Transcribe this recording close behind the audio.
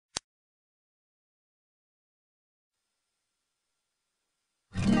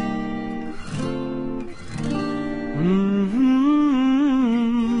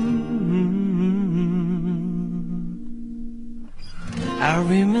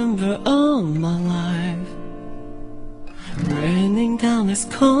remember all my life, raining down as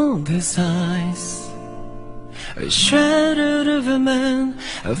cold as ice. A shadow of a man,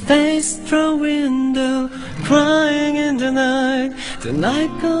 a face through a window, crying in the night. The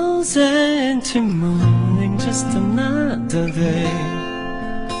night goes into morning, just another day.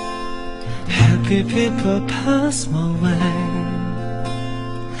 Happy people pass my way.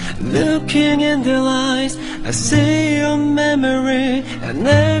 Looking in their eyes, I see your memory. I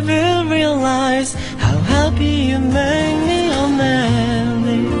never realized how happy you made me, oh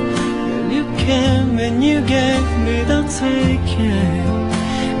Mandy. When you came and you gave me the taking,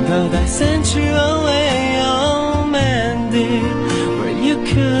 but I sent you away, oh Mandy. Where you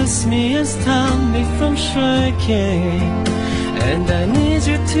kissed me and stopped me from shaking, and I need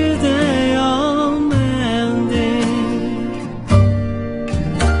you today, oh Mandy.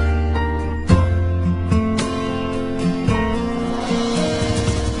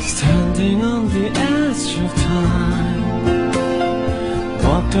 Standing on the edge of time,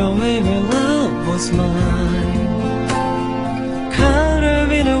 walked away when love was mine. Caught up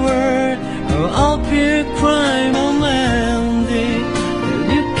in a word, oh all pure crime, oh Mandy. When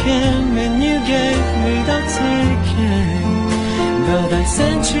you came and you gave me the taking, but I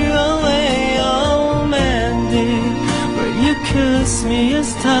sent you away, oh Mandy. Where you kissed me and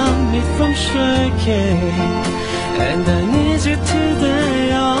stopped me from shaking, and I need you today,